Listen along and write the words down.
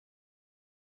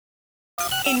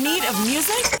In need of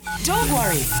music? Don't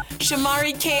worry.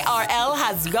 Shamari KRL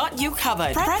has got you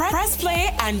covered. Press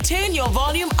play and turn your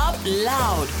volume up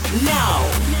loud. Now.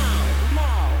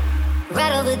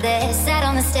 Right over there, sat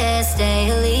on the stairs, stay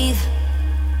or leave.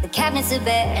 The cabinets are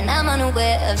bare and I'm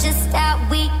unaware of just how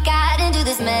we got into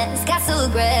this mess. Got so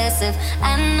aggressive,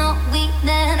 I know we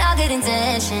meant all good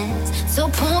intentions. So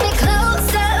pull me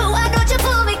closer, why don't you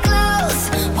pull me close?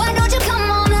 Why don't you come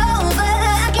on over,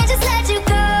 I can't just let you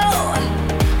go.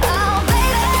 Oh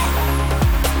baby,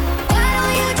 why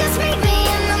don't you just meet me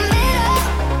in the middle?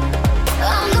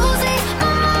 I'm losing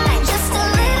my mind just a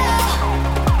little.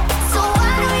 So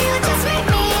why don't you just meet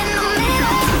me in the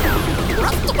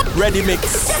middle? Ready mix.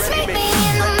 Just meet me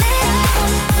in the middle.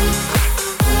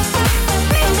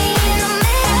 Meet me in the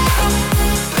middle.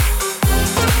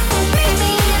 Meet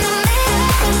me in the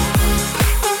middle.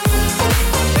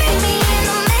 Meet me in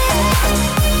the middle.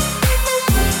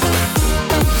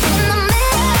 In the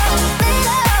middle, middle,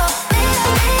 middle, in the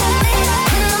middle, middle, in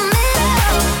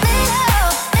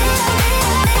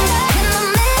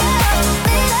the middle,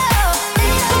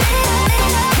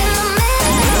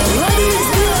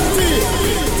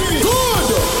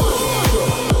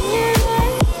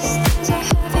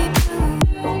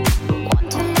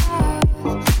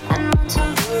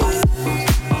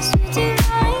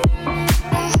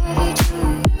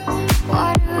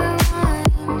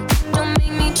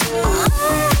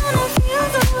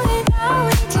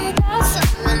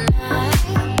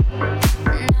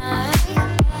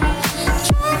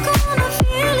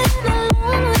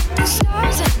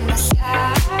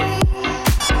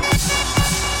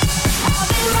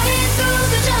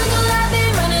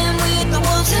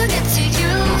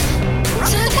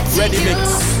 Ready mix.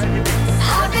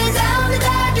 I've been down the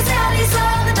darkest alleys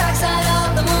on the dark side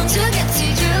of the moon to get to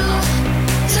you,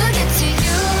 to get to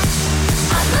you.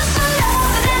 I look for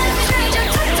love in every stranger,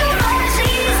 took too much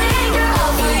easy,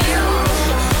 all for you,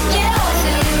 yeah, all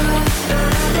for you.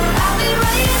 I've been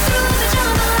running through the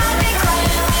jungle, I've been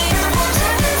crying, waiting for to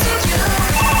get to you, to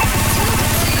get to you,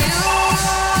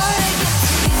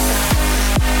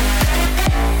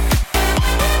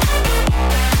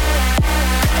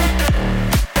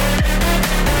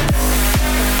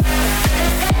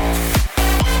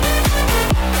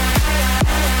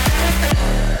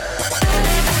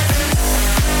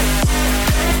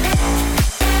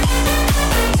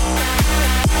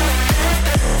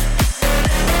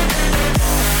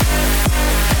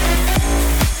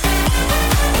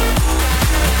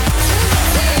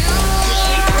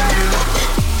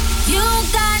 you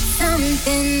got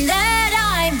something that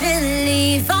I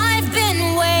believe I've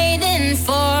been waiting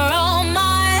for all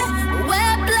my.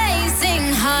 We're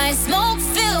blazing high, smoke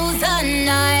fills the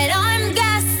night. I'm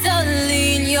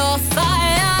gasoline, you're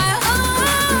fire. Oh,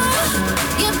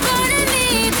 you're burning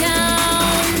me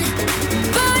down,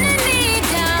 burning me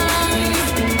down.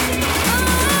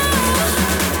 Oh,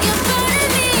 you're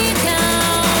burning me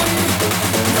down,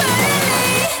 burning me.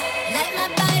 Let my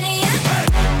body up. Let my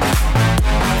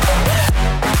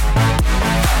body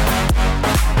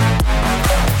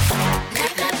up. Let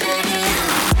my body up.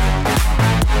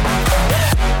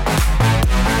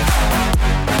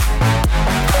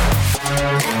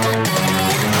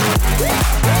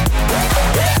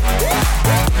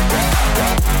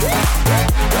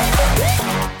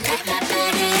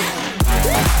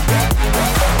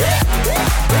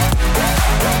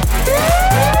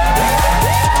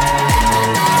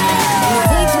 You're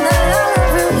taking that all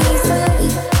over easy.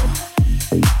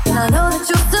 And I know that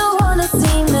you still wanna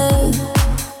see me.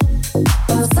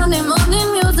 On Sunday morning,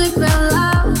 music real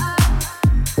loud.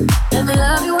 Let me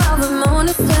love you while the moon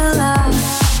is still out.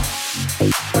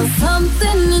 There's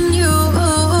something in you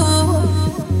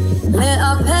lit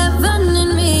up heaven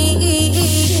in me.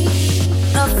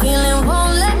 The feeling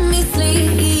won't let me sleep.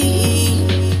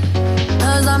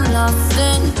 'Cause I'm lost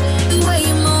in the way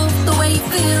you move, the way you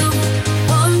feel.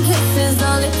 One kiss is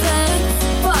all it takes.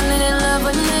 Falling in love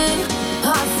with me.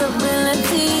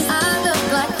 Possibilities, I look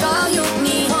like all you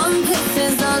need. One kiss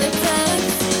is all it takes.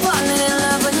 Falling in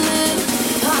love with me.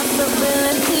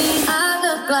 Possibilities, I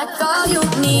look like all you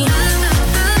need. I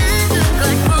look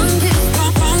like one kiss,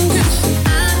 one kiss. I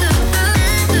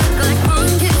look like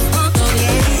one kiss, one kiss.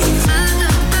 I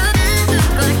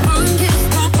look like one kiss,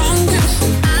 one kiss.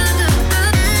 I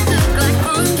look like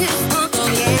one kiss, one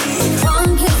kiss.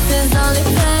 One kiss is all it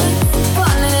takes.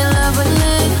 Falling in love with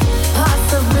me.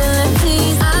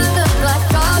 Possibilities, I look like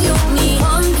all you need.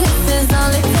 One kiss is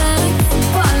all it takes.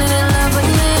 Falling in love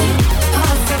with me.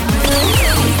 Possibilities, I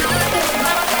look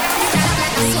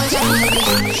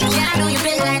like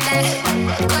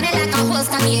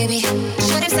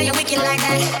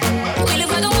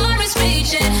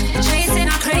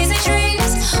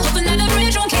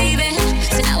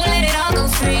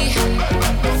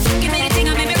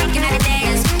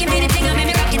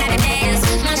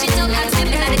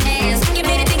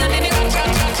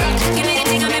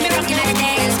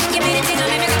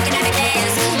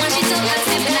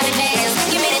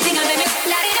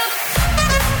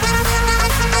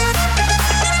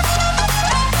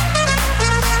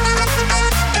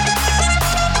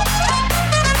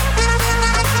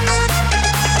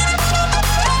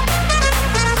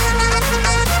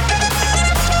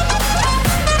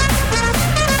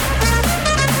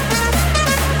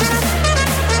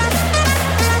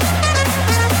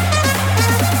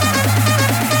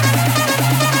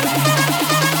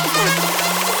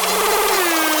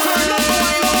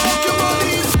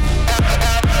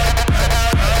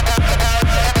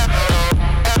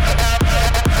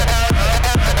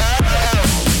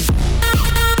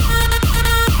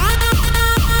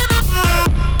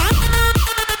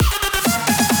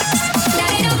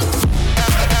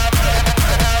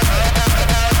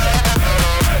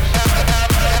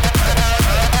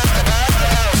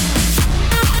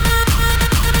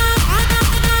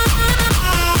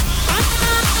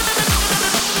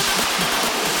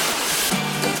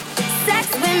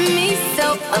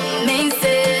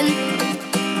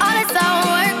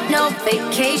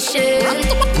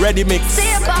Ready mix.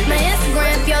 Stay up off my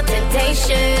Instagram, pure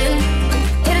temptation.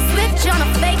 Hit a switch on a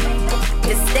fake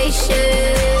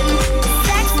station.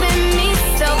 Sex with me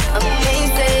so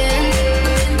amazing.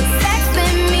 Sex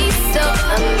with me so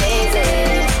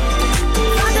amazing.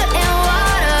 Vodka and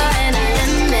water and a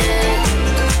lemon.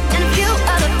 And a few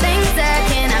other things that I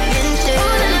cannot mention.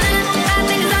 Ooh, I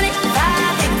think it's on it.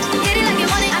 Hit it like you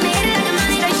want it. I mean, hit it like a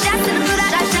money. Straight shots in the blue dot.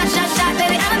 Shot,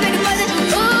 baby, I'm a big poison.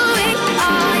 Ooh,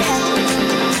 oh yeah.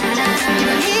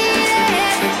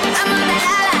 I'm a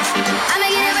la-la-la. I'm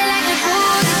making it like a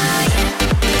fool.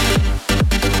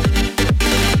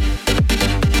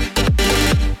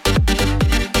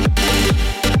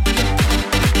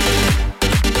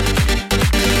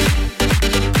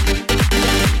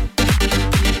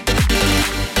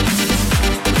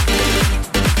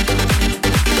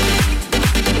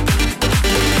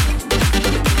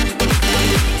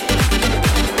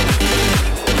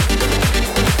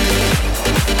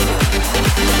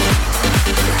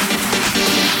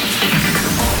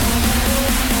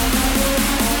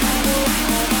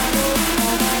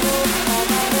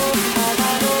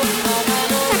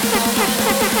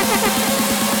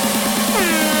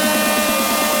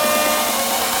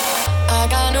 I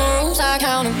got no rules, I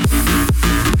count 'em.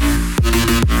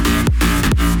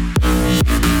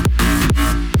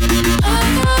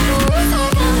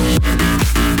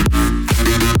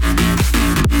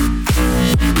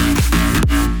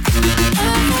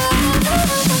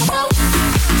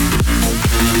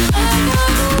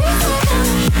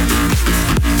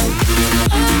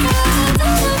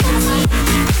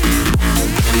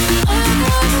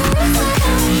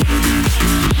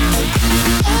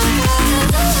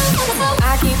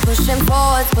 I keep pushing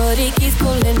forwards, but he keeps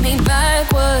pulling me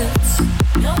backwards.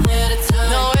 Nowhere to turn,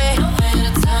 nowhere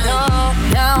to turn. No,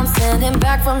 now I'm standing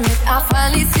back from it. I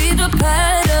finally see the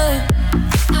pattern.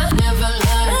 I never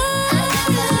learned.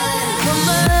 Come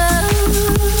on,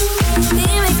 he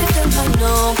makes it feel like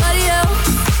nobody else,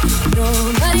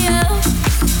 nobody else.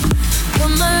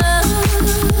 Come on,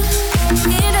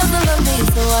 he doesn't love me,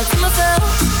 so I tell myself.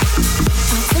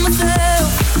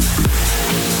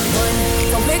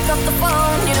 Don't pick up the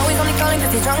phone, you know he's only calling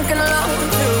cause he's drunk and alone.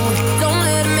 Two, don't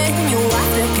let him in, you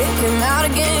have to kick him out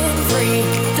again. Three,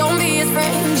 don't be his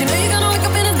friend, you know you're gonna wake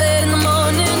up in his bed in the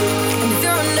morning. And if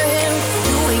you're under him,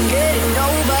 you ain't getting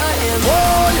over him.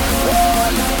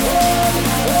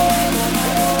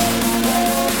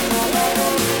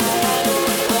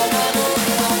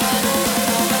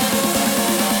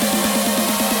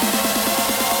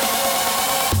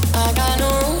 I got no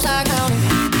rules, I count 'em.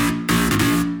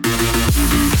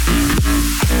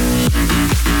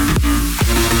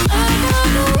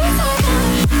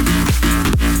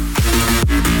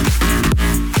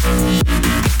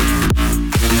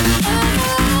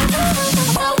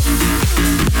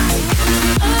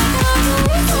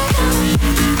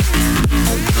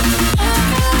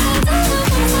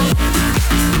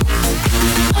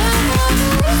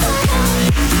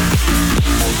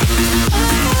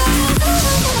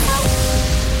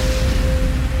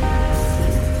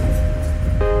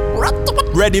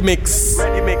 Ready mix.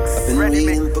 I've been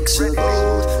reading books of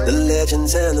old, the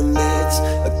legends and the myths,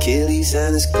 Achilles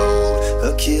and his gold,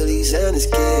 Achilles and his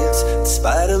gifts,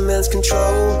 Spider-Man's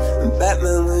control, and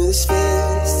Batman with his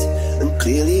fist. And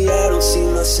clearly I don't see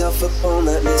myself up on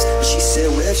that list. But she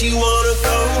said, where'd you wanna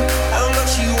go? How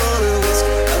much you wanna risk?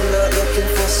 I'm not looking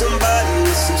for somebody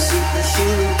with some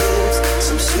superhuman gifts,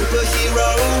 some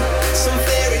superhero, some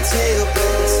fairy tale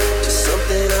bliss. Just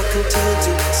something I can turn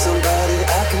to, somebody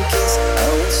I can kiss. I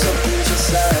want something just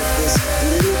like this.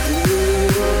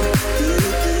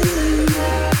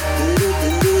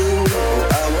 Oh,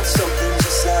 I want something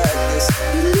just like this.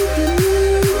 Oh,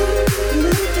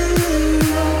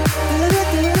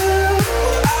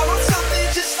 I want something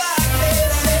just like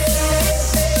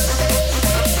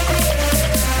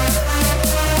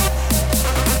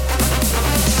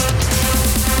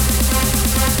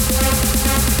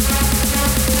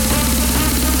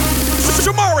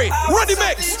Shamari, ready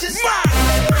mix.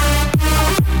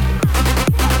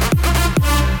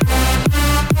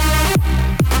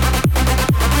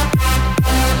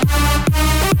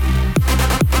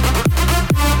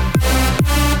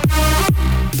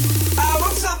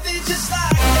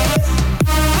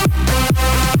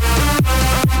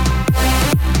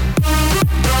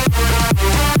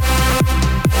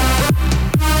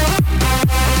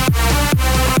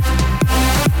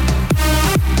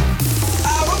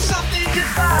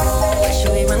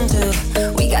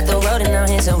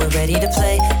 So we're ready to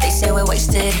play. They say we're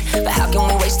wasted, but how can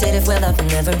we waste it if we're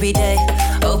loving every day?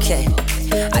 Okay,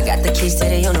 I got the keys to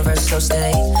the universe, so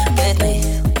stay with me,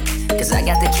 cause I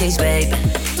got the keys, babe.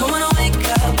 Don't wanna wake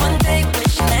day,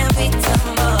 wishing that we done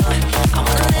more. I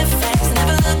wanna live fast,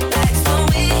 never look back. That's what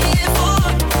we're here for.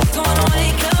 Don't wanna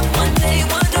wake up one day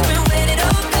wondering where it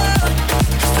all go.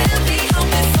 'Cause we'll be home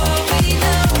before we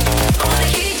know. I wanna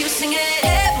hear you sing it.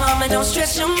 Hey, mama, don't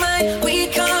stress your mind. We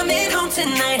coming home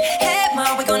tonight. Hey,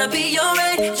 mom, we're gonna be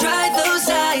alright. Dry those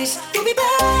eyes. We'll be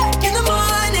back in the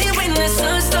morning when the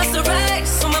sun starts to rise.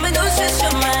 So mama, don't stress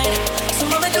your mind. So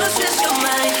mama, don't stress your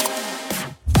mind.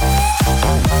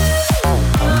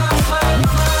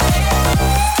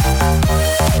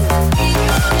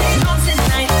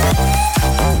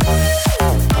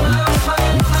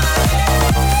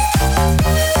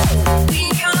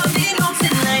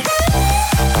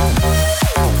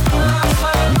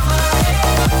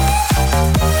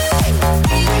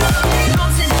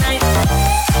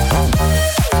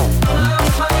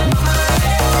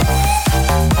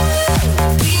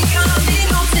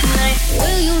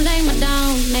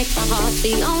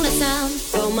 The only sound,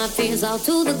 throw my fears all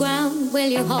to the ground. Will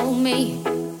you hold me?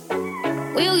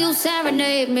 Will you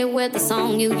serenade me with the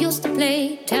song you used to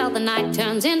play till the night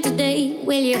turns into day?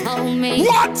 Will you hold me?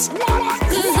 What?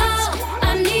 'Cause all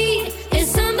I need is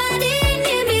somebody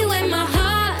near me when my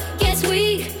heart gets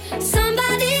weak.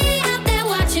 Somebody out there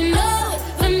watching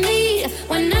over me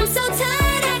when I'm so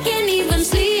tired I can't even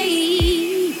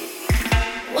sleep.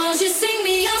 Won't you sing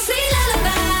me your sweet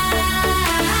lullaby?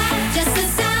 Just the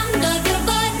sound of your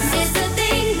voice is the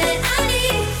thing that I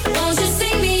need. Won't you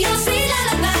sing me your sweet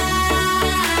lullaby?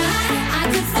 I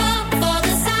could fall for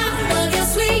the sound of your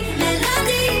sweet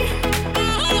melody.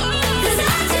 'Cause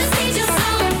I just need your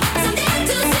song, something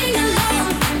to sing along.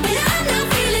 When I'm not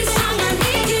feeling strong, I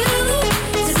need you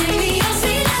to sing me your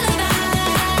sweet lullaby.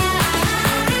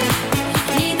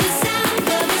 Need the sound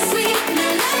of your sweet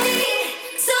melody,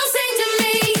 so sing to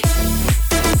me.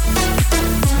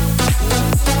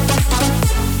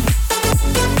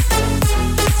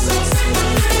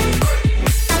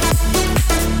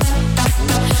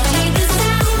 Need the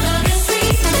sound of your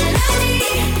sweet melody,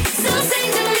 so sing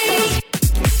to me. Need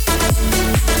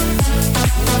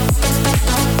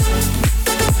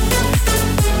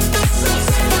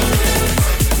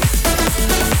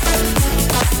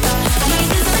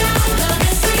the sound of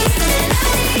your sweet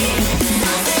melody, so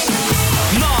sing to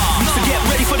me. So get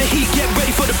ready for the heat, get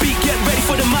ready for the beat, get ready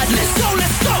for the madness. So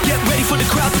let's go. Get ready for the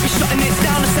crowd to be shutting it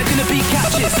down the second the beat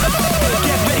catches.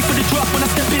 Get ready for the drop when I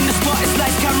step in the spot. It's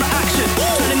lights, camera, action.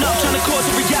 Turning up, trying to cause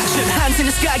a reaction. Hands in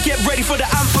the sky, get ready for the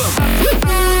anthem.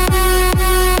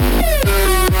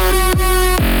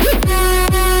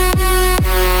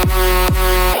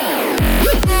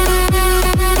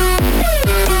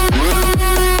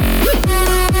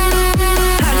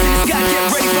 Hands in the sky, get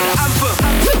ready for the anthem.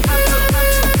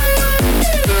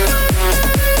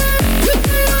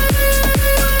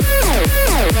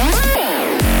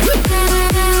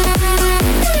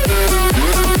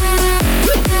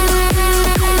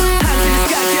 Hands in the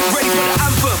sky, get ready for the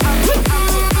anthem.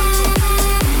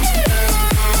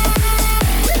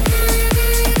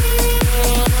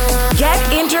 Get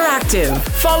interactive.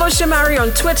 Follow Shamari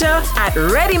on Twitter at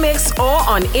ReadyMix or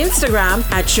on Instagram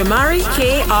at Shamari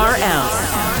KRL.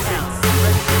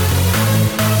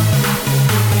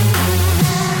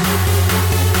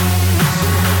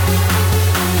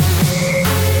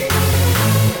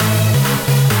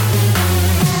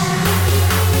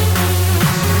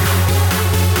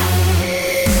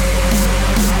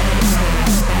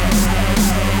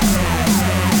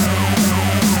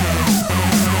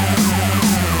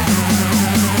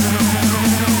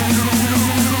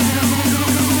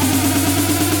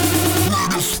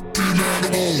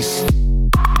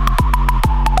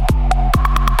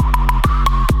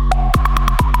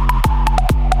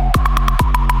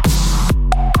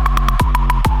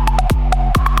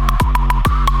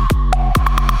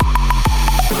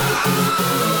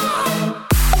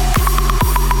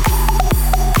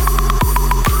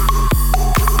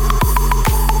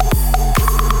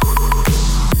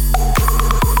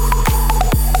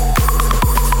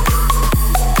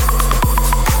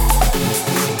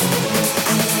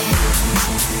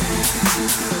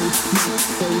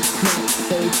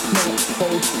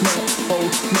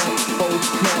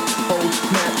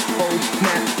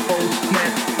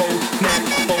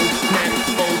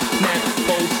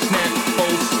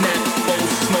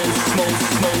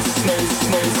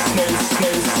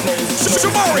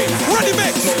 Shamari, Ready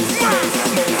Mix.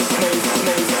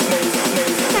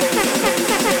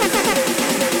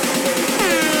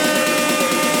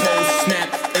 Snap,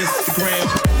 Instagram.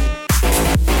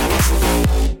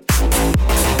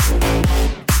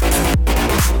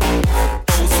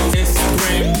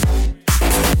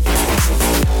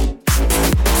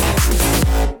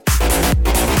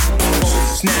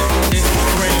 Snap.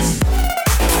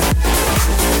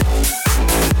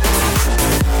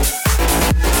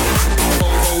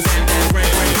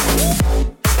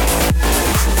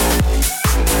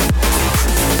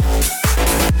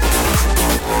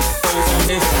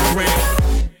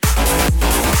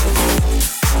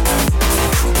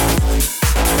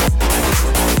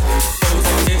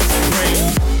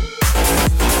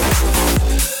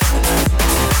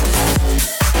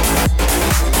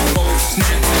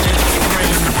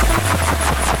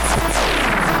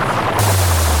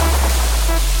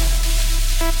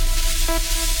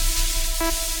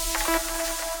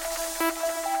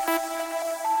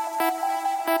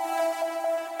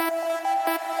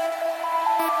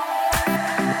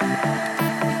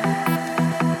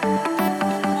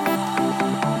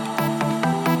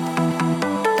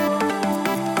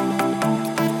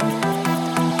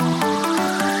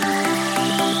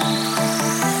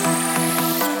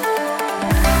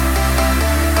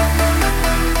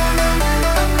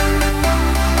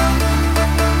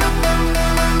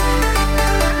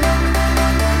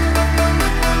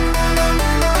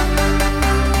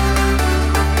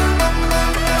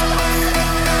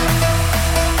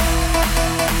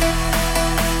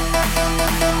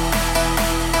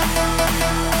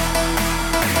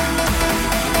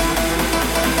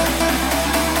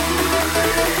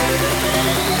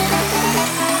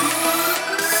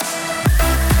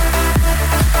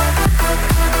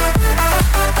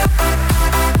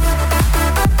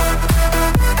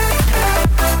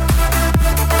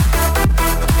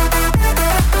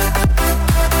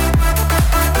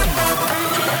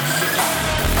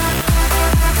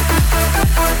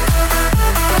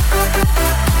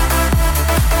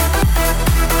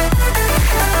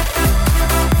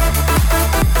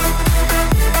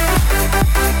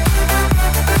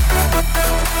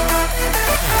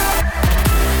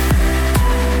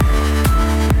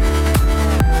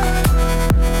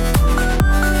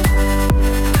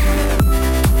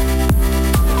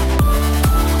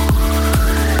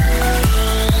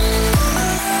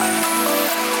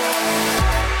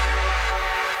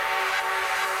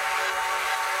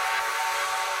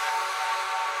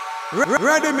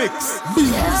 Ready mix.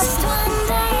 Just one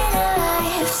day in a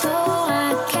life so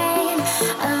I can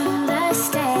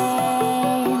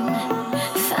understand.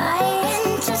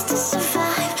 Fighting just to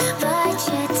survive, but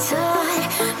you taught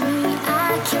me I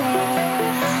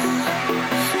can.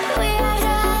 We are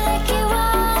the lucky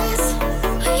ones.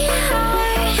 We are.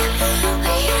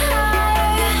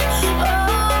 Oh,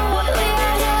 we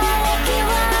are the lucky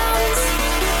ones.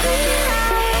 We are.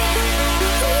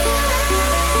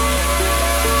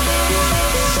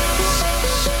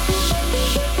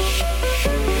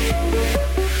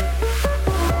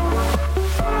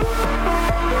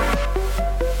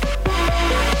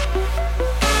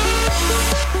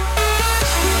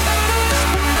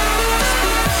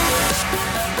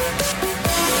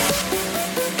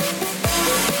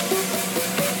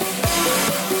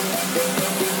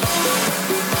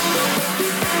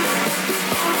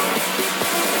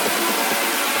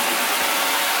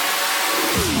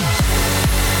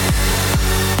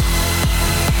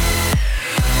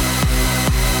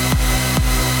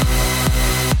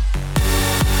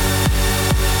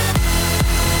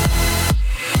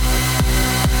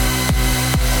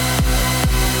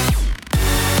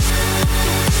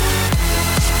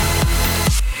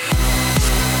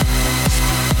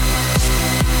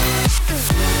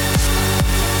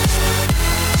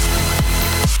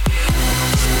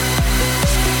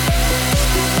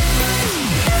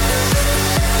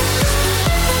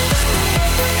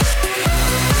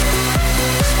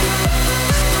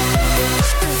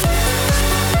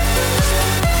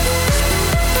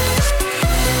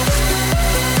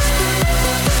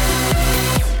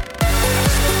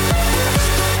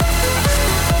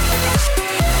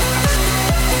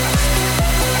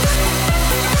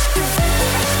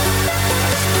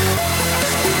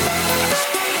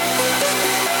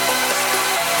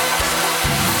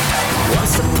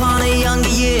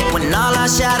 When all our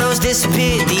shadows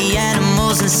disappeared, the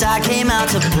animals inside came out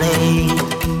to play.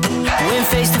 Went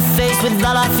face to face with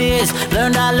all our fears,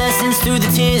 learned our lessons through the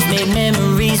tears, made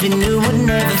memories we knew would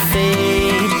never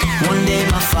fade. One day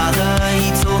my father,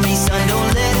 he told me, son,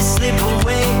 don't let it slip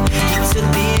away. He took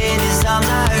me in his arms,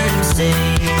 I heard him say,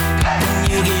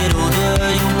 when you get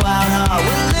older, your wild heart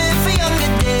will live for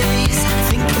younger days.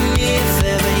 Think of me if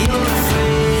ever you're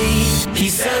afraid. He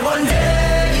said one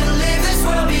day you'll leave this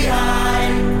world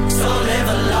behind, so live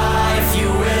a life you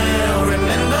will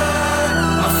remember.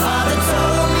 My father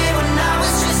told me when I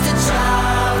was just a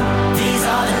child, these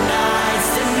are the nights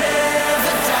that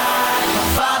never die. My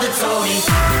father told me.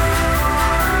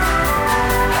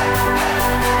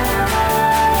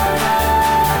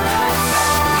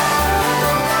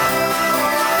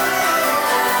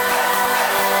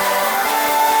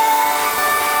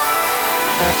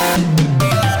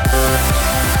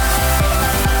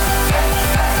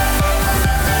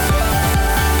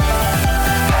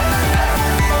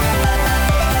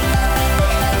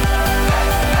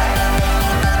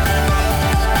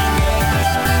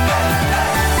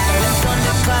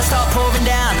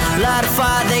 Light a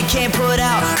fire they can't put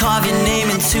out, carve your name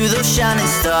into those shining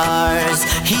stars.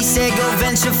 He said go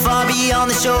venture far beyond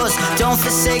the shores, don't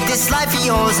forsake this life of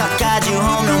yours. I'll guide you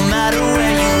home no matter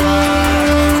where you are.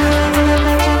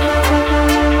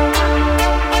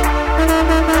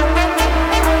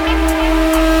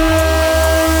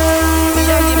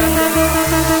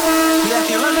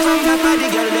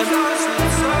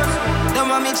 Don't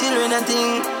want me children and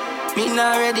thing, me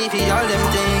not ready for all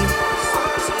them things.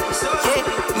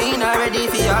 Me not ready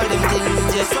for all them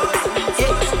things yet.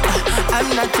 Yeah, I'm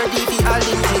not ready for all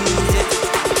them things yet.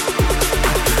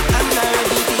 I'm not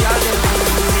ready for all them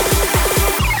things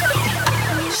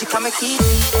yet. She come and keep me.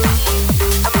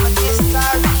 I'm a kiss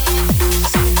star. She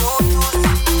see me go to see.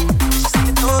 She see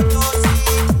me go to see.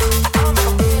 Don't make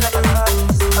her feel like I love you.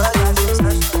 Her life is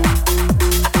special.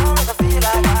 Don't make her feel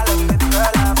like I love you. Baby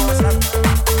girl, I was happy.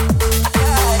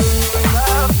 Yeah,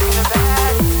 love in the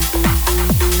bad.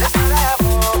 Let's not have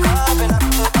more up and up to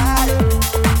body.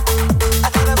 I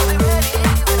thought I would be ready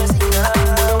when I see her,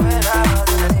 when I was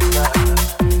in the nigga.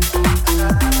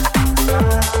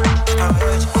 I'm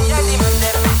rich, me and him and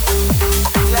them.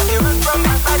 Let me run from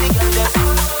my body, girl, them.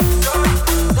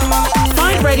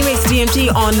 Find Ready Mix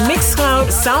DMT on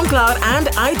Mixcloud, SoundCloud, and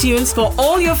iTunes for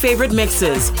all your favorite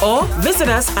mixes, or visit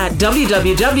us at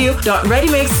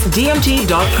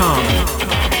www.readymixdmt.com.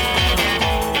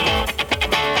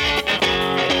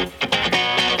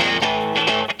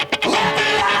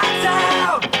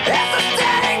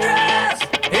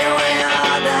 Here we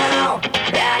are now.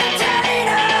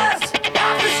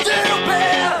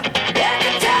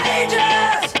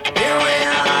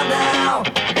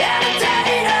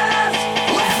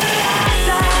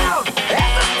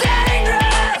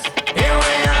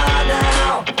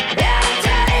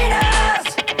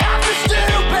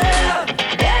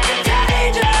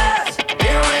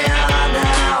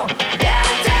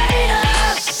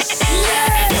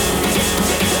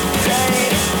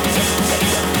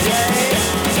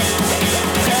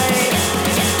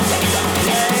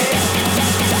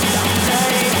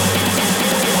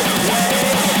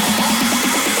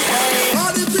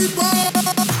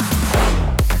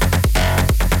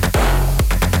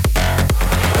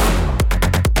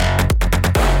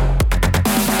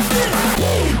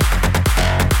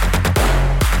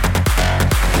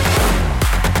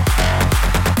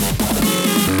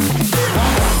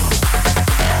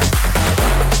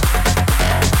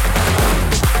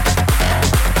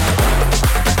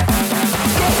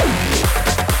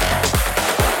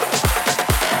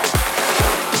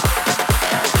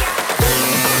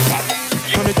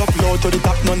 to the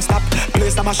top non-stop.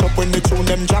 Place a mash up when the tune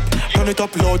them drop. Turn it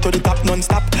up low to the top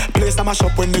non-stop. Place a mash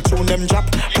up when the tune them drop.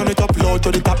 Turn it up low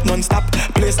to the top non-stop.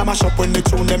 Place a mash up when the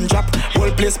tune them drop.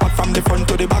 Whole place back from the front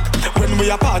to the back. When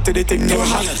we are part of the thing, never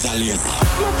hot.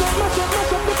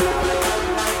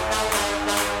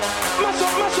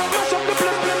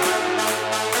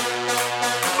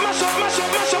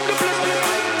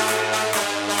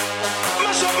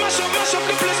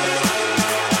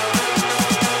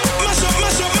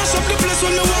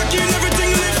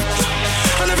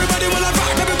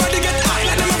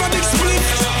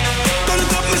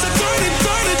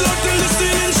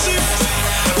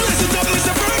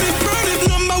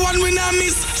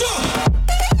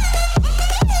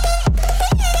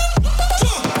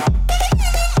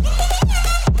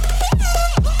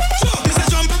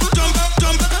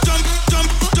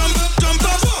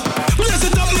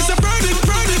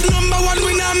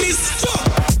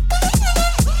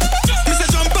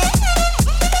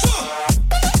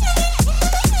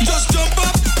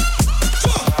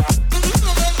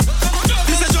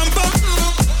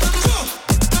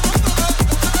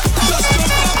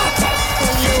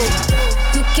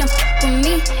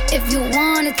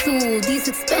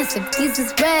 These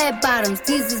is red bottoms,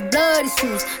 these is bloody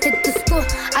shoes. Hit the school,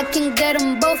 I can get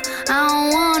them both. I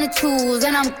don't wanna choose,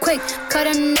 and I'm quick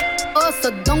cutting off,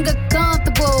 so don't get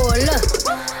comfortable. Look,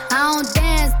 I don't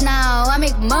dance now, I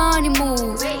make money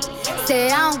move.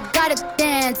 Say I don't gotta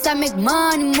dance, I make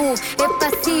money move. If I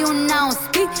see you now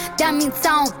speak, that means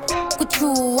I don't with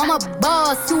you. I'm a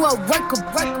boss, you a worker.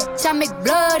 I make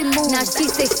bloody moves. Now she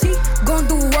say she gon'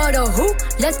 do what or who?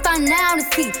 Let's find out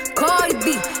and see. Cardi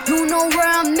B, you know where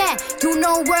I'm at, you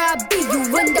know where I be. You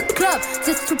in the club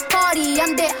just to party,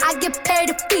 I'm there, I get paid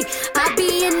a fee. I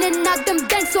be in and out them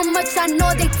banks so much, I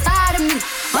know they tired of me.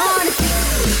 Honestly,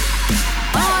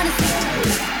 honestly,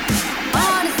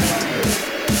 honestly,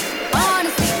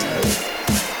 honestly,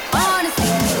 honestly.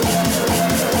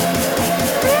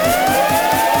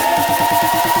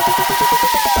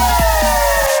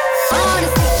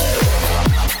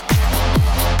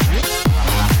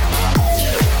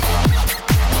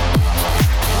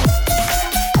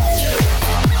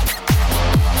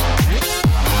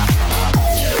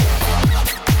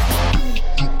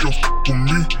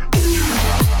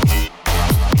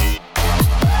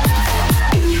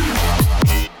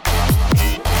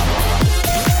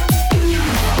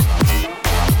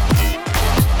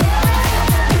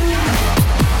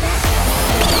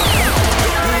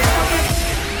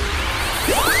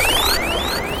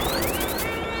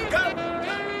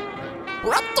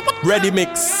 Ready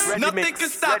mix. Nothing can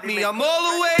stop me. I'm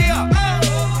all the way up.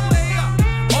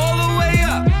 All the way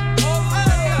up.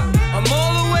 I'm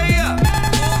all the way up.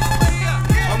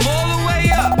 I'm all the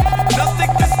way up.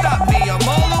 Nothing can stop me. I'm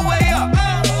all the way up.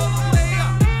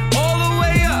 All the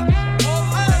way up.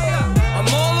 I'm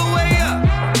all the way up.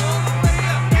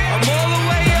 I'm all the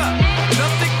way up.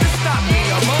 Nothing can stop me.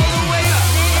 I'm all the way up.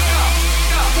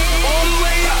 All the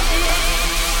way up.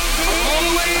 I'm all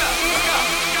the way up.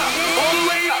 All the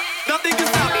way up. Nothing can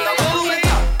stop me. I'm all the way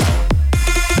up.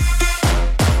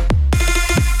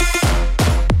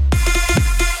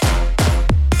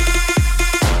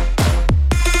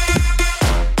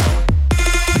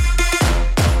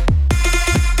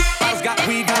 I've got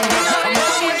weed on me. I'm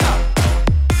all the way up.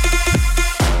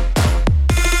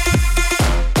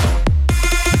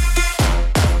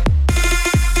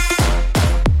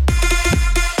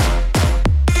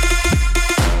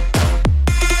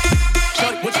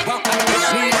 Shorty, what you want? I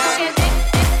need that.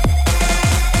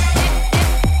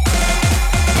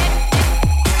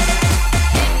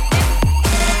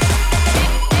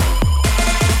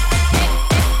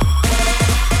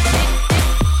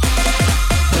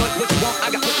 What you want? I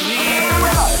got what you need.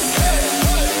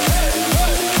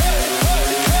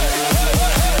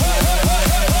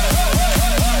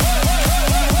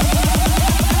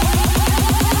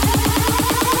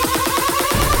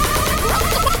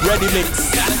 Ready mix.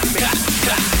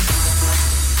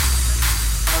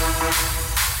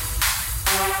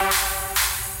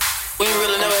 We ain't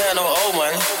really never had no old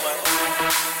money.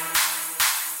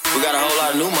 We got a whole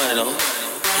lot of new money though.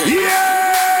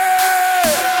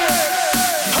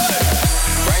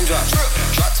 Raindrop,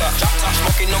 drop top,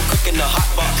 smoking, no cooking, the hot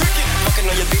pot. Fucking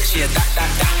on your bitch, yeah,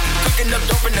 that. Cooking up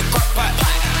dope in the crock pot.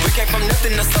 We came from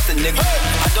nothing to something, nigga.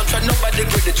 I don't try nobody,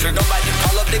 grip the trigger. Nobody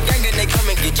call up the gang and they come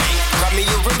and get you. Grab me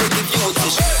a river, give you a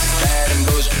tissue. Bad and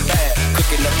bullshit, bad.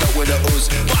 Cooking up dope with a ooze.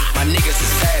 My niggas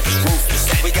is savage, ruthless.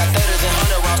 We got 30s and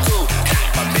 100 rounds too.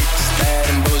 My bitch is bad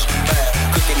and bullshit, bad.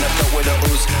 Cooking up dope with a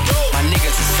ooze. My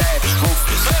niggas is savage,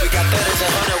 ruthless. We got 30s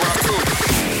and 100 rounds too.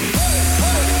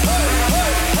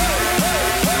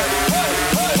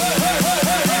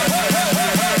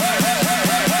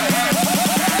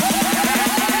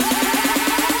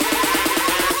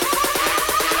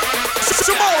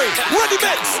 Shamari, ready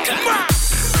mix.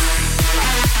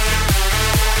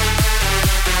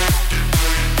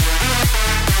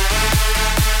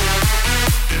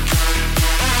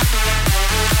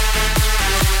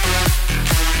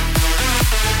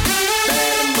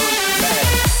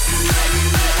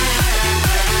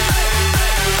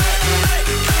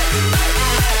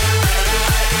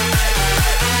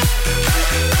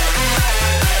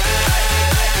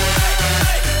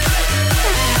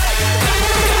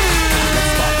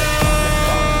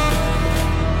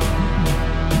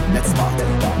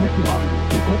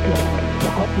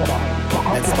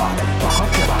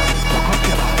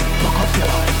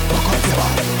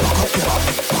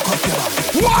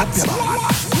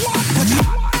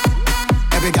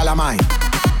 Every gal of mine,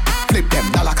 flip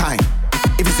them dollar kind.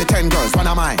 If it's the 10 girls, one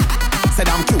of mine. Said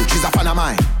I'm cute, she's a fan of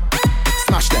mine.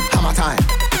 Smash them, hammer time.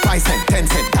 5 cent, 10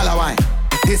 cent, dollar wine.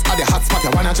 This are the hot spot you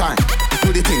wanna join.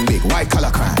 Do the thing big, white collar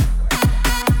crime.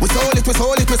 We sold it, we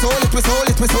sold it, we sold it, we sold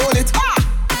it, we sold it.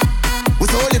 We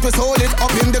sold it, we sold it,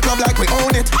 up in the club like we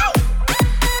own it.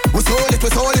 We sold it, we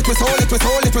sold it, we sold it, we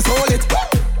sold it, we sold it.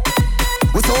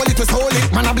 We sold it, we sold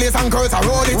it, man a blaze and girls a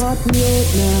roll it. Party out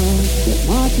now, the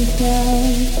party fell.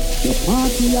 The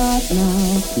party out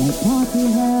now, the party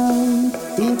hell.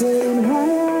 DJ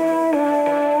high,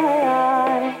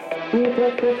 we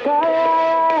touch the sky.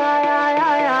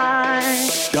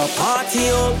 The party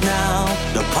up now,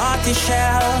 the party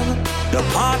shell. The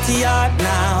party out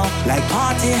now, like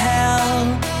party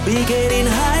hell. We getting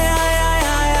high, high,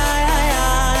 high, high, high,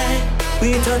 high. We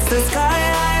touch the sky.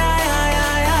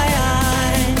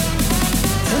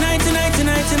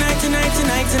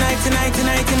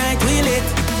 Tonight, we lit,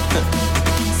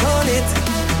 soul it.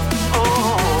 Oh,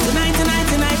 tonight,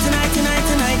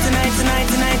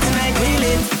 we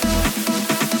lit,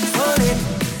 soul it.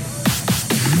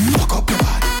 Fuck up your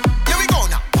body. Here we go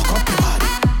now. Fuck up your body.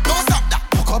 Don't stop that.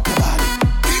 Fuck up your body.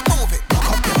 Keep moving. Fuck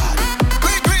up your body.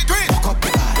 Green. Fuck up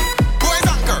your body. Boys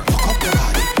and girls. Fuck up your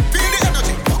body. Feel the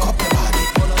energy. Fuck up your body.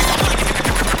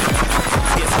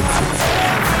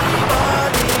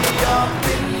 Everybody up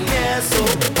in here, so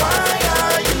why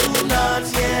are you not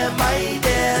here, my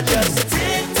dear? Just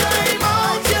take time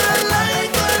out your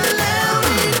life and let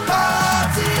me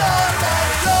party all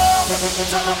night long.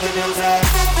 Turn up the music.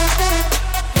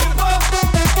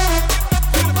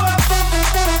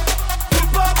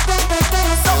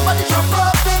 Somebody jump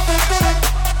up.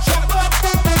 Jump up.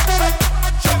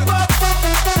 Jump up.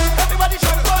 Everybody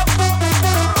jump up.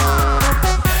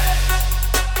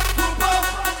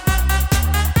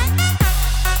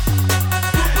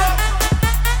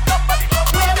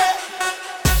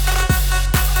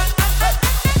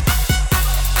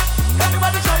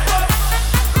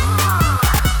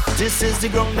 This is the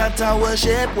ground that I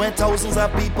worship, where thousands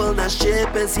of people that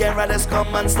shape is here. Let's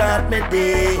come and start me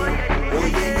day. Oh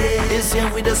yeah. It's here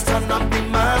we just turn up the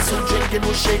mass, who drinking,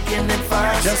 who shaking it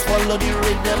fast. Just follow the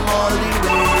rhythm all the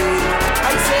way.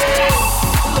 I say,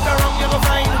 look around, you go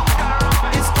find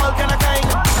it's all kind of kind.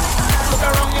 Look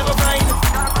around, you go find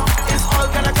it's all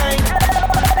kind of kind.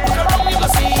 Look around, you go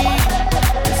see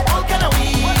it's all kind of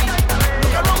weed.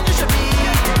 Look around, you should be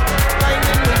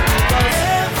finding with people.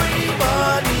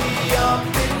 Everybody up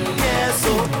in here,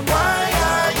 so why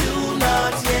are you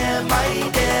not here, my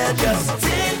dear? Just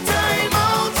take time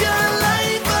out your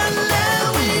life and let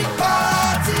we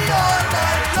party all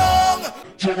night long.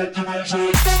 Turn up the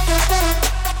music.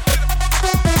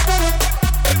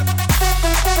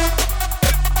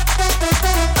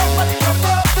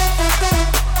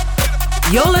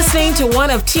 You're listening to one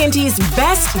of TNT's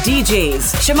best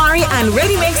DJs, Shamari and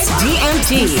Ready Mix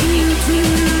DMT.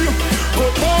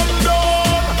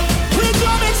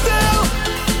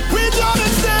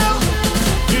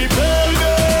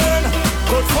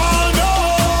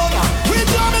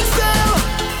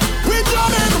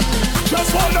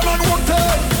 Just hold them and walk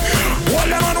them. Hold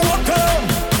them and walk them.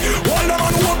 Hold them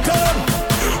and walk them.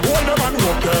 Hold them and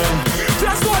walk them.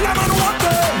 Just hold them and walk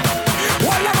them.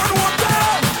 Hold them and walk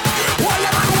them. Hold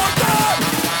them and walk them.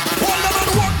 Hold them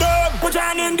and walk them. Put your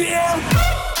hand in the air.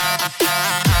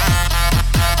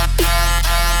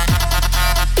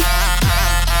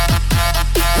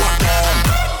 Walk them.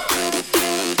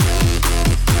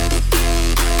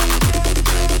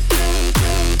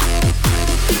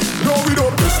 No, we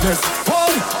don't business.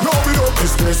 No, we don't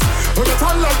business. You get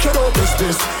on like you don't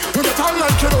business. You get on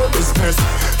like you don't business.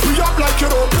 Free up like you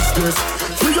don't business.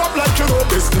 Free up like you don't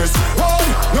business. Oh,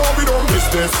 no, we don't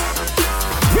business.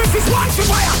 This is one to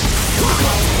fire.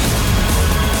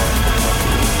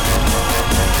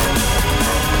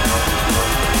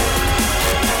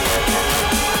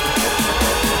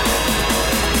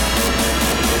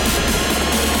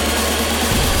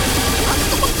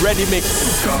 Ready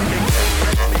mix.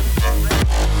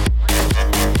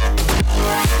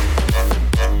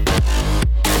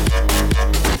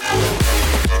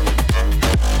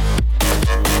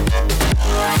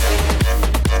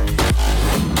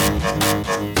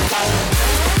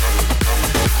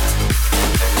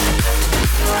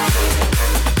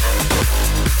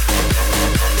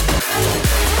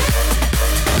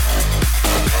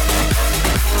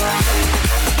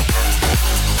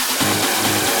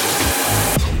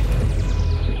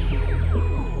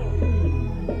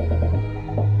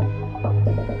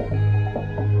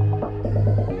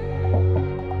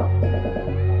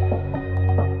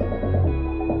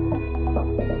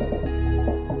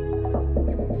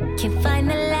 Can't find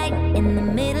the light in the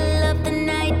middle of the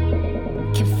night.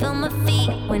 Can feel my feet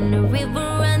when the river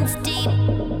runs deep.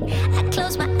 I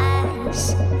close my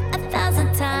eyes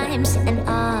 1,000 times and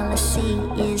all I see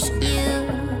is you.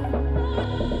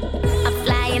 I'm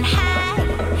flying high,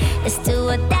 it's do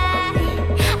or die.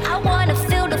 I wanna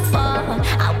feel the fall,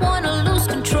 I wanna lose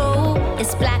control.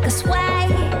 It's black as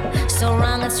white, so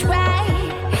wrong it's right.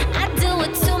 I do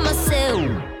it to myself.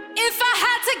 If I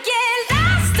had to get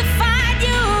lost to find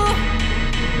you,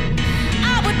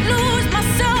 I would lose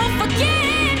myself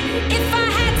again. If I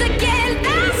had to get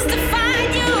lost to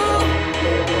find you,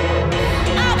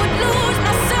 I would lose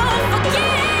myself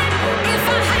again. If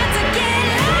I had to get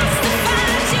lost to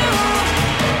find you,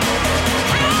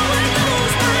 I would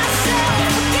lose myself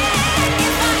again.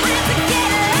 If I had to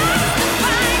get lost to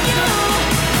find you,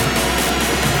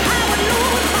 I would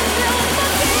lose myself again.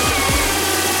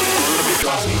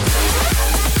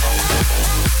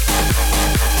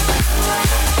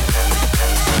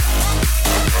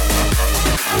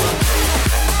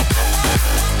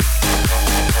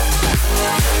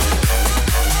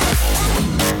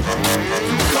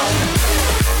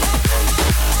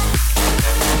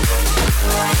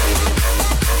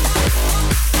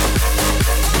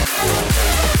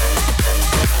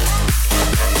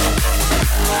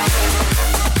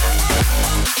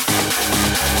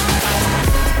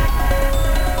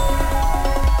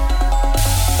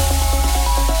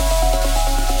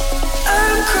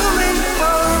 I'm coming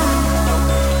home.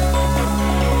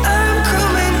 I'm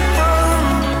coming home.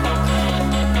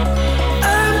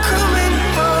 I'm coming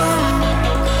home.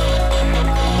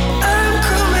 I'm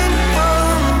coming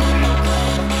home.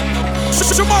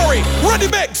 Shamari, ready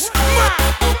mix.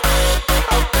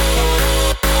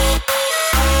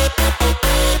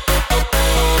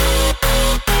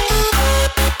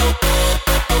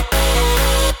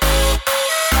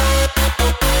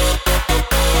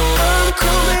 I'm coming I'm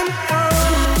coming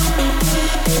home.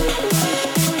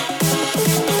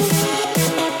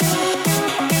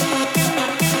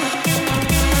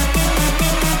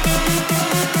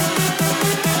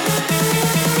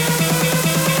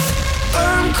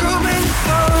 I'm coming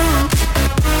home.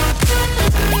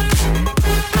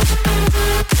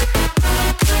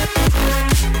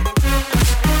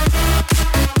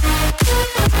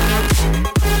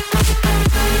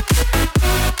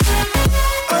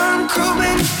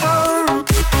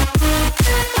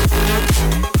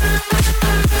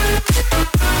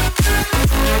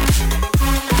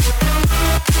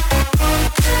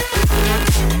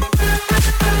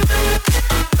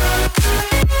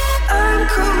 I'm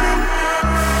coming.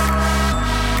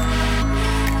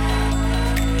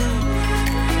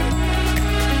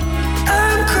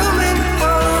 I'm coming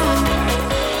home.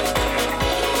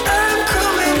 I'm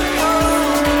coming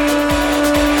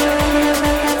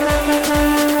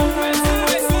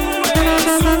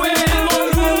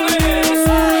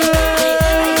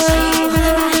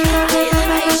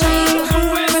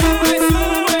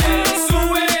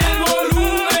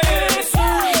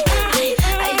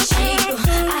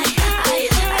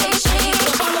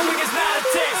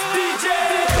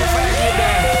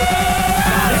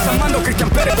It's Armando, Christian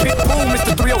Petty, Pitbull,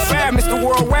 Mr. 305, Mr.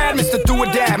 Worldwide, Mr. Do or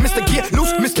Die, Mr. Get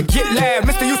Loose, Mr. Get Loud,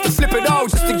 Mr. Used to flip it all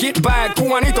just to get by.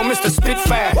 Juanito, Mr.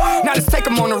 Spitfire. Now let's take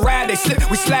them on a ride. They slip,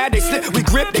 we slide, they slip, we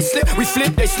grip, they slip, we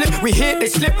flip, they slip, we hit, they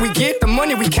slip, we get the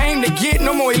money we came to get.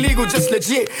 No more illegal, just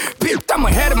legit. Bitch, I'm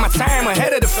ahead of my time,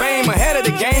 ahead of the fame, ahead of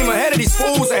the game, ahead of these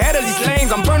fools, ahead of these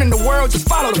lames. I'm burning the world, just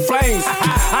follow the flames.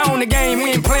 I own the game,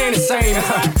 we ain't playing the same.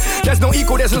 There's no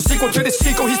equal, there's no sequel to this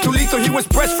Chico. He's too lethal, he was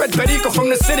breastfed Perico from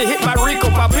the city, hit by Rico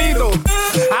Papito.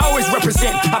 I always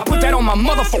represent, I put that on my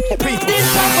motherfucking people.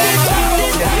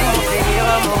 Te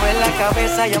lleva a mover la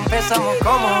cabeza y empezamos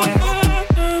como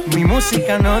es. Mi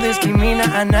música no discrimina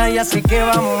a nadie, así que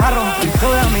vamos a romper.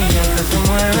 Toda mi gente se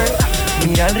mueve,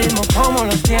 mira el ritmo como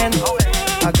los tiene.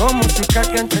 Hago música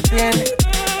que entretiene.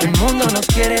 El mundo nos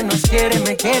quiere, me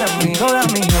quiere a mí. Toda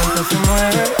mi gente se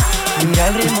mueve, mira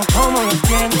el ritmo como los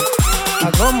tiene.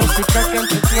 Hago música que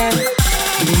entretiene.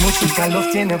 Mi música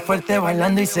los tiene fuerte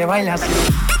bailando y se baila así.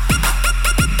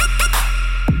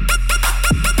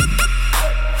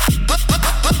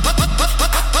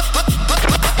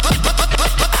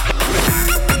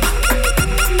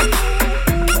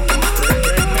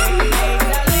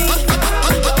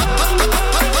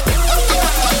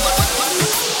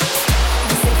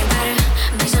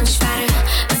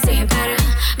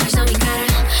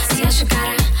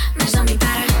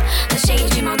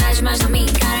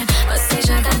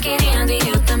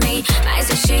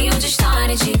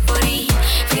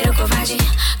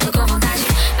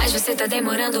 Tá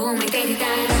demorando uma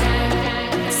eternidade.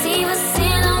 Se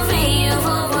você não vem, eu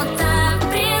vou botar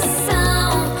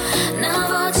pressão. Não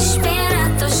vou te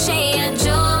esperar, tô cheia de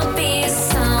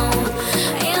opção.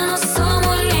 Eu não sou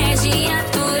mulher de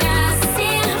aturar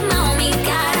sermão. Me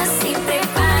encara, se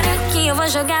prepara que eu vou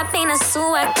jogar bem na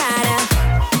sua cara.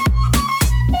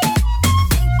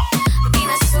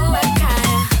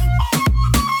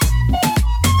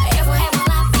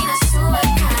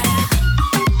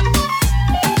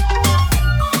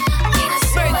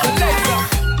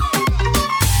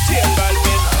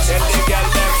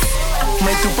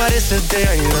 Pareces de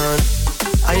Aidan.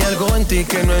 Hay algo en ti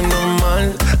que no es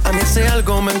normal. A mí ese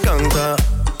algo me encanta.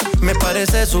 Me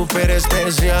parece súper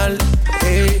especial.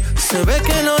 Ey, se ve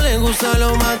que no le gusta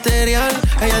lo material.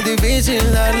 Ella es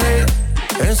difícil darle.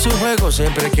 En su juego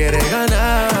siempre quiere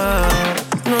ganar.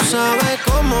 No sabe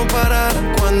cómo parar.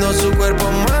 Cuando su cuerpo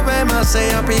mueve más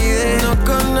ella pide. No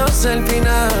conoce el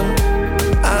final.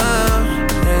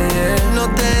 No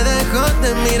te dejo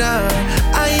de mirar.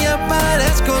 Ahí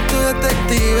aparezco tu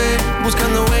detective,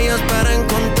 buscando huellas para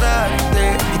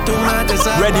encontrarte. Y tú mates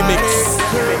a Ready Mix.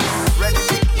 Right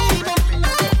here.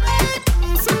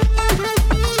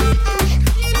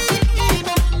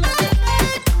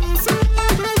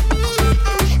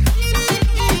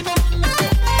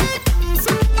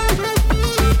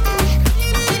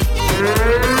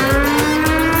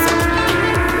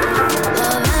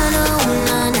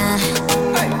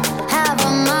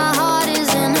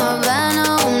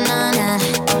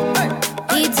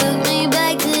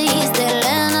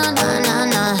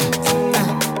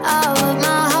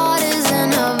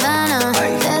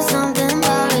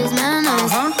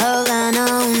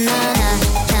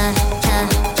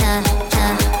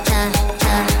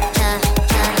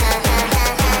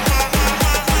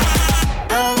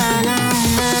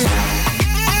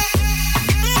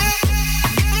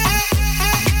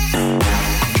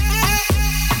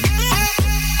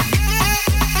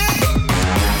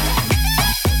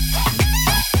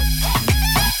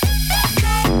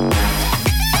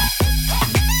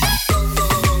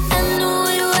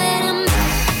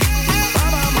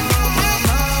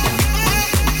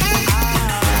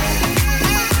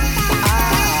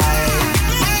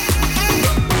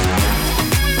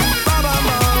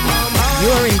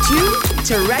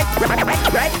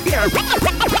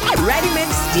 Ready Mix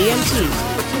DMT.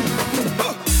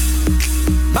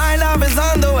 My love is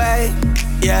on the way,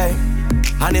 yeah,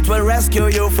 and it will rescue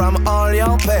you from all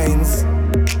your pains.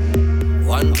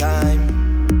 One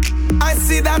time, I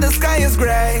see that the sky is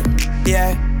gray,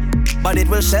 yeah, but it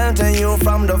will shelter you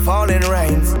from the falling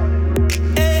rains.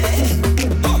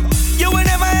 You will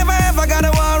never ever ever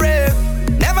gotta worry,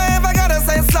 never ever gotta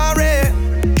say sorry.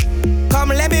 Come,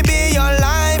 let me be your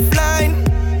lifeline.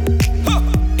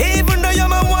 Even though you're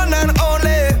my one and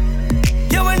only,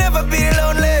 you will never be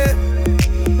lonely,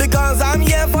 because I'm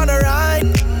here for the ride,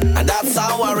 and that's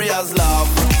how warriors love.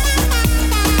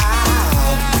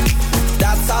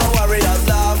 That's how warriors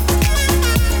love.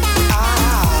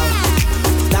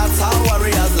 That's how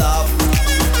warriors love.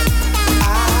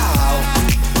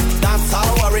 That's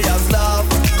how warriors love.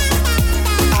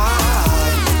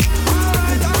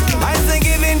 I say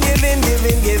giving, giving,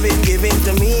 giving, giving, giving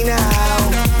to me now.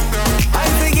 I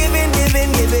say giving,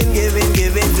 giving, giving, giving,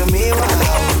 giving to me, wow.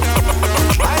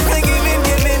 I say giving,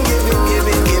 giving, giving,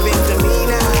 giving, giving to me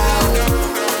now.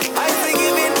 I say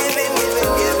giving, giving,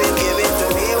 giving, giving, giving to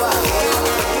me, wow.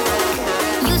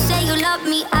 You say you love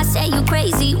me, I say you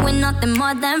crazy. We're nothing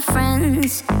more than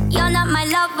friends. You're not my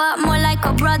lover, more like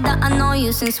a brother. I know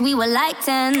you since we were like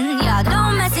 10. Yeah,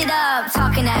 don't mess it up,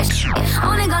 talking that shit.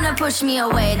 Only gonna push me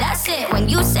away, that's it. When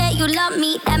you say you love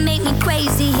me, that make me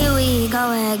crazy. Here we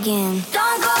go again.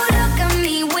 Don't go look at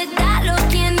me with that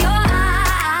look in your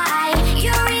eye.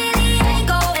 You really ain't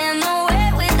going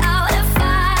nowhere without a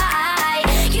fight.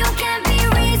 You can't be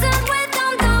reasoned with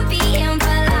them, don't be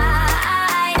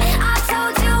impolite. I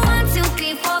told you 1, 2,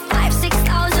 3, 4, 5,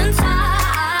 6,000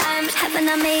 times. Haven't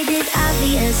I made it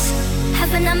obvious?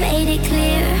 Haven't I made it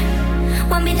clear?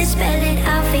 Want me to spell it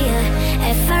out for you?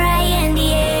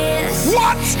 F-R-I-N-D-S.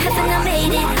 Haven't I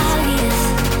made it obvious?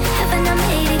 Haven't I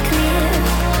made it clear?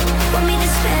 Want me to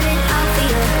spell it out for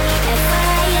you?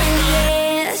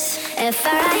 F-I-N-E-S,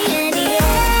 F-I-N-E-S.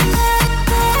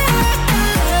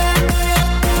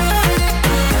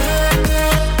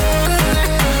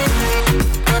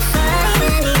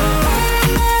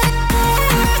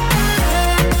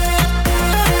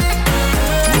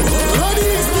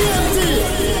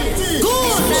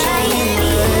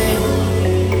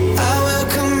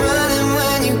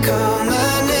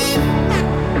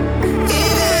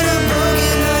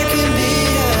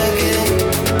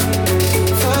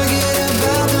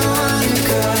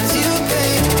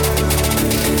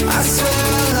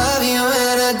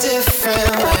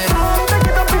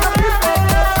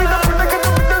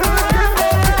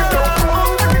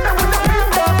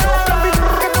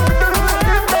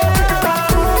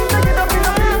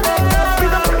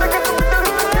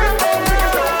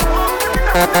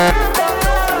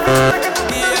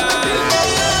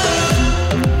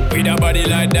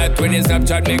 When you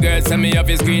Snapchat me girl, send me off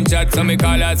your screenshot. So me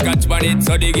call her scotch on it.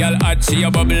 So the girl hot, she a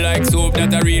bubble like soup.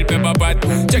 That a real pepper pot.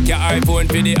 Check your iPhone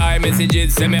for the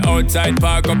iMessages. Send me outside,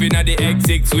 park up inna the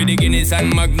X6 with the Guinness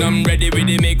and Magnum ready with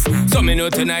the mix. So me know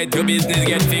tonight your business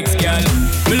get fixed, girl.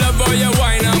 Me love how you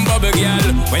wine and bubble,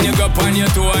 girl. When you go on your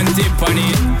toe and tip on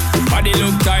it. Body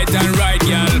look tight and right,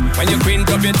 girl. When you print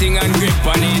up your thing and grip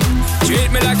on it. Treat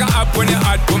me like a app when you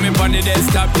hot. Put me on the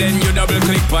desktop, then you double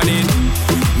click on it.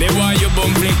 Me want you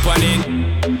bum flick on it.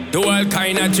 Do all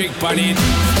kind of trick on it.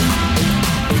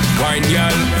 Wine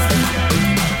girl,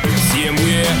 same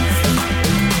way.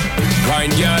 Wine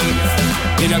girl,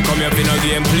 me not come here for no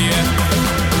game play.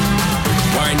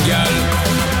 Wine girl,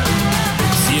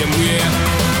 same way.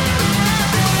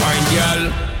 Wine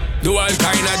girl, do all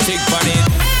kind of trick on it.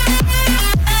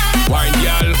 Wine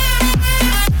girl,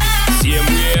 same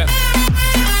way.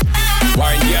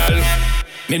 Wine girl,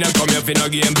 me not come here for no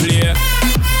game play.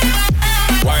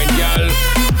 Wine girl,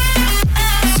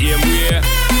 same way.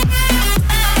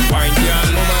 Wine girl,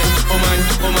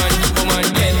 woman,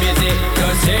 get busy.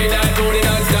 Just say that booty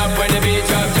non-stop when the beat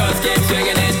drop. Just keep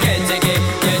swinging it, get jiggy.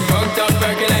 Get drunk up,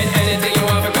 percolate anything you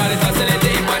want. Because it's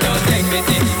oscillating, but don't take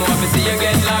pity. More to see you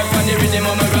get life on the rhythm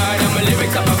of my ride. And my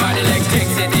lyrics up about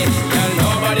electricity. Girl,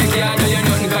 nobody can do you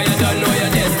nothing cause you don't know your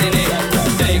destiny.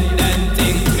 Take that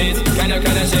thing, miss. Can I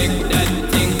shake that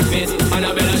thing, miss?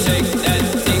 Annabella shake that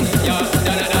thing, yeah.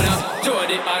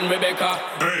 Jody and Rebecca.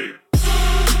 Hey.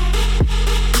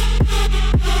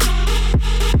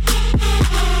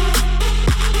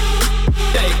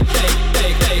 Take that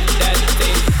thing.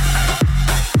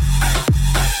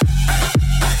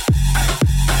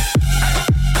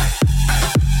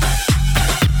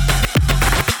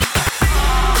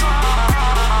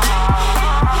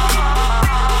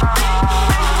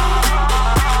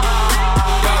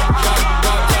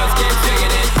 Just keep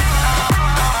singing it.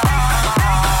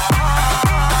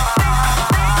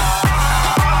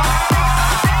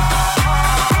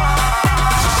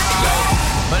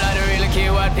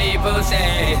 People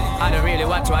say I don't really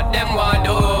watch what them want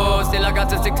do. Still I got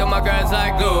to stick to my girls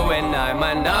like glue. When I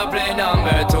might not play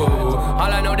number two.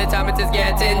 All I know the time it is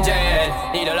getting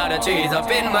jet. Need a lot of trees up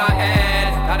in my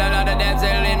head. Got a lot of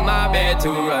damsel in my bed to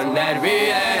run that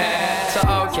real. So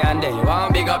how can they you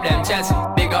want big up them chests?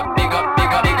 Big up, big up,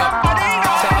 big up, big up.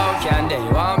 So how can they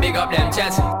you want big up them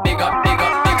chests? Big up, big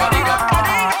up, big up, big up.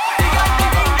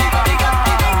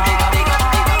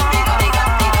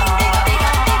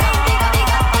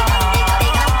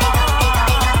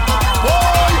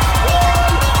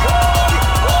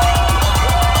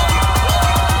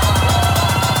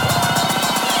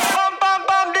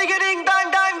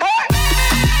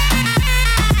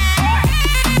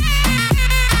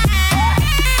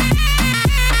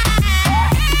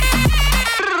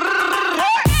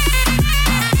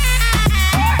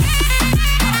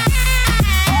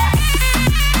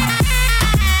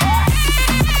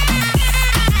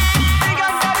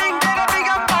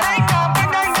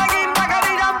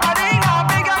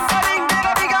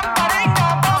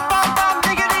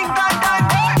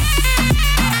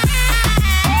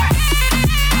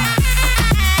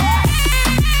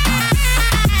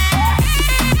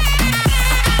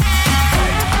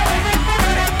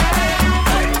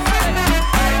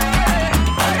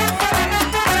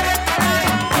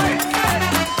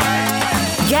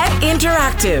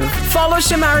 Interactive. Follow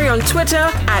Shamari on Twitter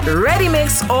at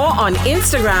ReadyMix or on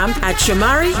Instagram at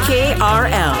Shamari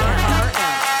KRL.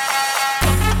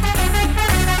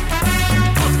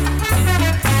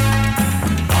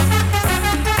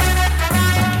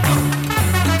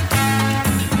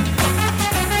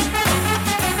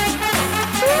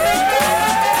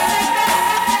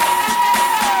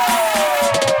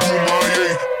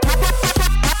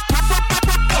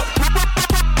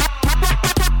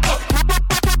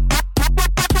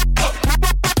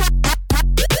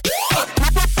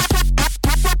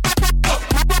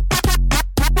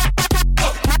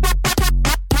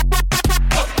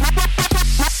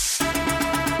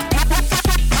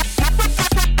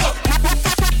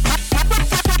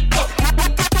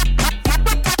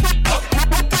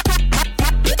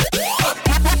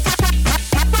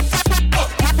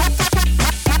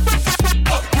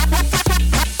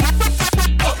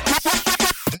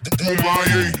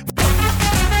 Kumaye.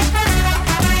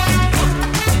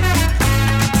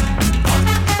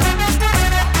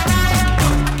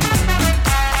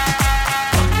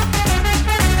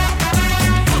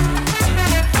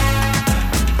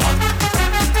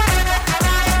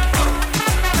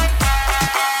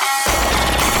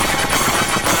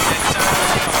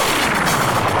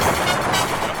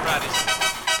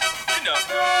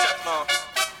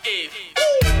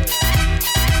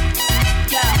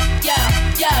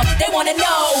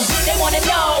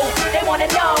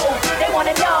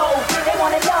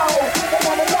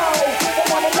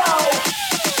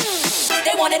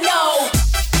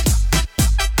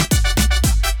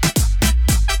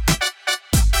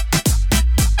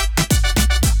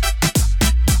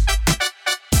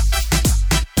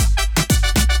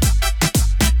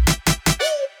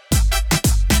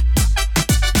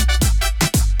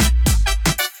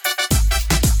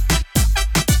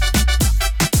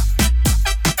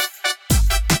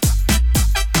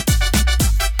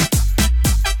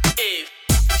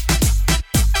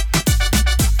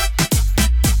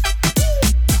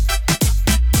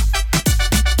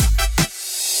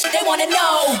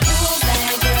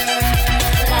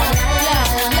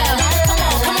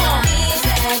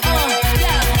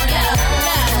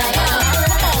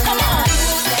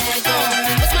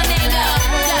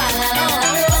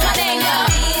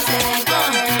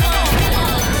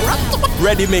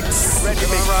 Ready mix.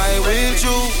 If I ride with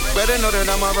you, better know that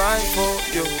I'ma ride for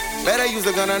you. Better use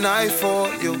a gun or knife for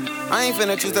you. I ain't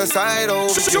finna choose the side over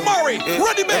you. Shamari,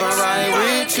 ready mix. If I ride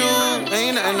with you,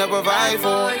 ain't nothing to provide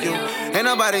for you. Ain't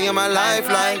nobody in my life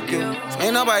like you.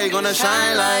 Ain't nobody gonna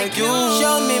shine like you.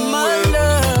 Show me my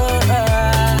love.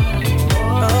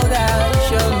 Oh God,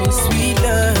 show me sweet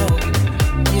love.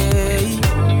 Yeah.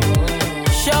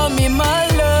 Show me my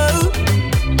love.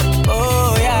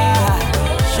 Oh yeah.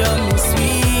 Show me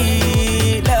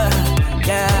sweet love.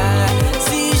 Yeah.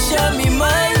 See, show me my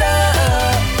love.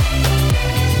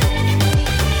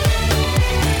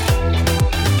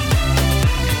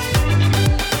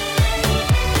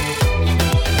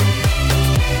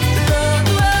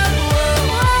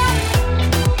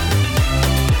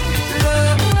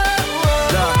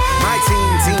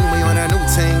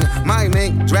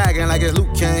 Dragging like it's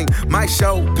Luke King. My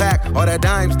show pack, all the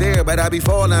dimes there, but I be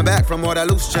falling back from all the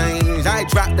loose change. I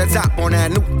drop the top on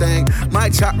that new thing. My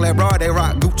chocolate bra, they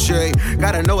rock Gucci.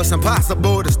 Gotta know it's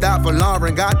impossible to stop for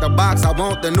Lauren. Got the box, I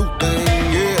want the new thing,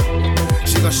 yeah.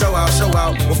 She gon' show out.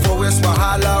 Before it's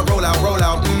Wahala, roll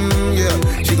out,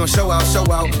 yeah. She gon' show out.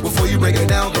 Before you break it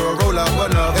down, girl, roll out,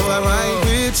 what up? If I ride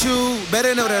with you,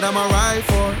 better know that I'ma ride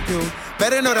for you.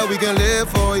 Better know that we can live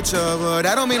for each other.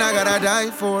 That don't mean I gotta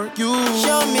die for you.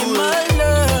 Show me my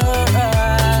love.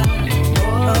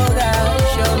 Oh God,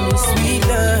 show me sweet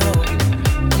love.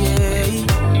 Yeah.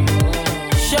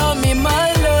 Show me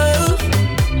my love.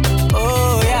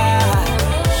 Oh yeah.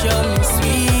 Show me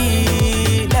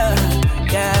sweet love.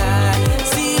 Yeah.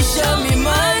 See, show me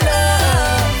my love.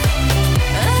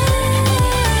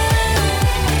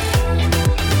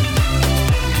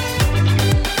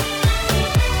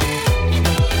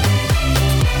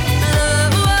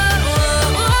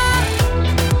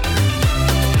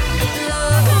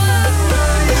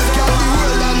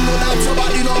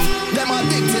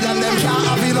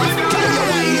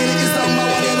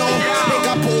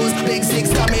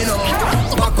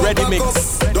 Ready mix.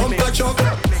 Don't touch up,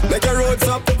 make your roads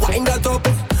up, wind that up.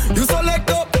 You select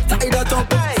up, tie that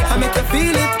up. I make you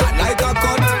feel it like a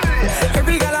cut.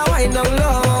 Every girl I wind down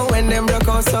low when them broke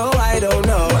out, so I don't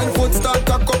know. When foot start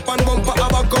cock up and bumper a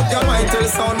back up, your mind till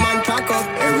sound man crack up.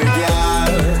 Every girl,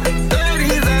 there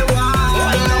is a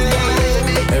wild.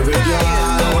 Every girl,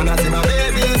 I wanna see my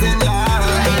babies in love.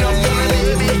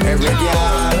 Every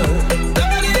girl.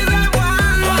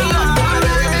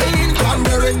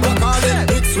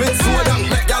 With soda,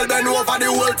 make y'all bend over the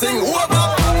whole thing over.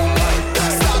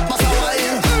 Stop pass a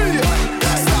wine.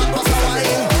 Stop pass a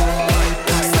wine.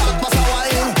 Stop pass a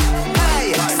wine. Hey,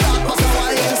 stop pass a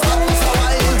wine. Stop pass a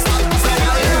wine. Stop pass a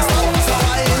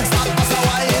wine. Stop pass a wine. Stop pass a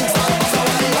wine. Stop pass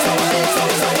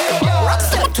a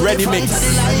wine. Ready mix.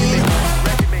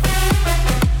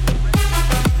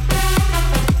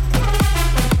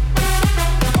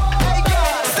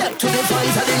 Step to the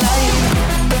front of the line.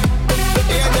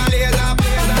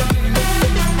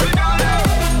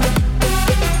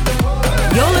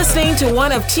 You're listening to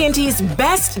one of TNT's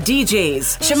best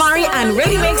DJs, Shamari and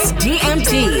Ready Mix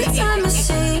DMT.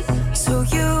 So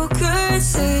you could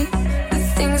see the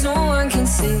things no one can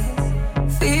see.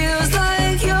 Feels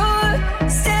like you're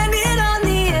standing on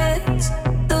the edge,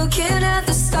 looking at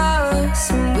the stars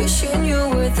and wishing you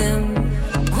were them.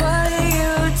 What do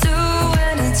you do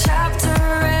when a chapter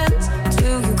ends?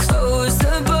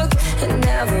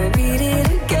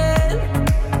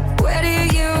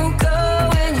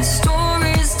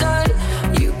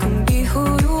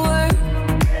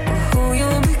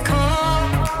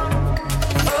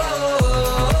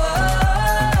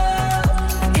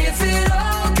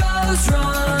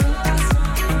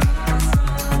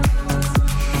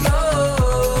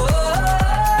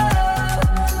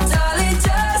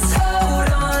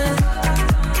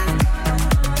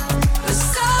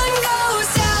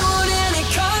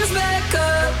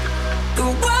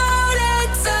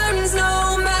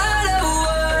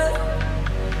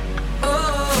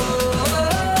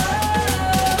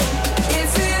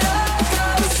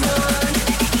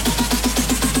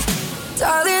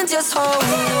 just hold on.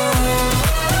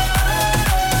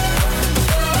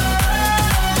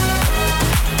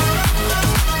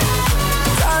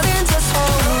 Darling, just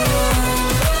hold on.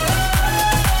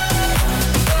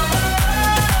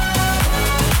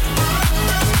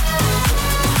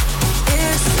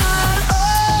 It's not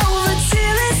over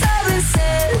till it's all been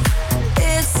said.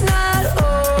 It's not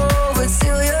over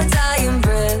till your dying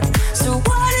breath. So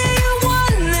what do you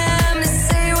want them to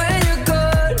say when you're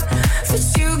gone? That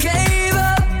you gave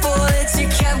up or that you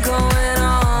kept going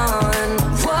on?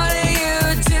 What do you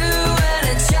do when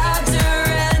a chapter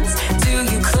ends? Do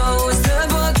you close the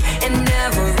book and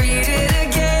never read it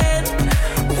again?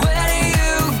 Where do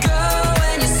you go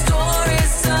when your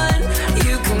story's done?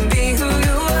 You can be who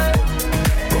you were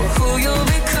or who you'll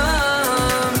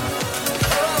become.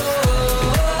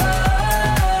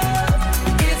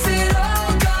 If it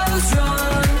all goes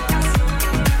wrong,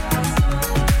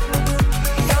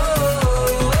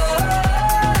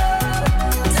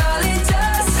 darling,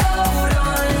 just hold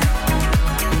on.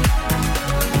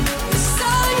 The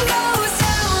sun goes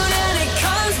down and it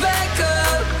comes back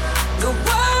up. The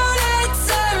world it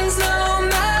turns no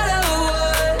matter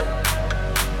what.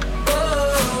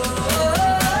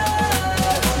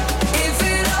 If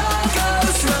it all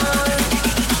goes wrong,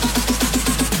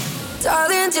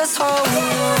 darling, just hold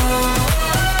on.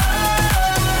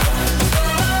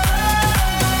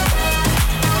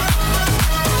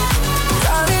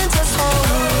 Darling, just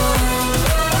hold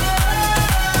on.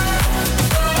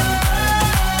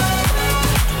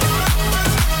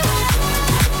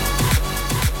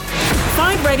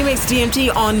 Find Ready Mix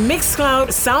DMT on Mixcloud,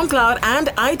 SoundCloud, and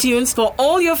iTunes for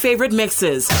all your favorite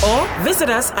mixes. Or visit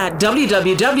us at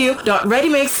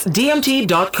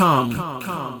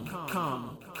www.readymixdmt.com.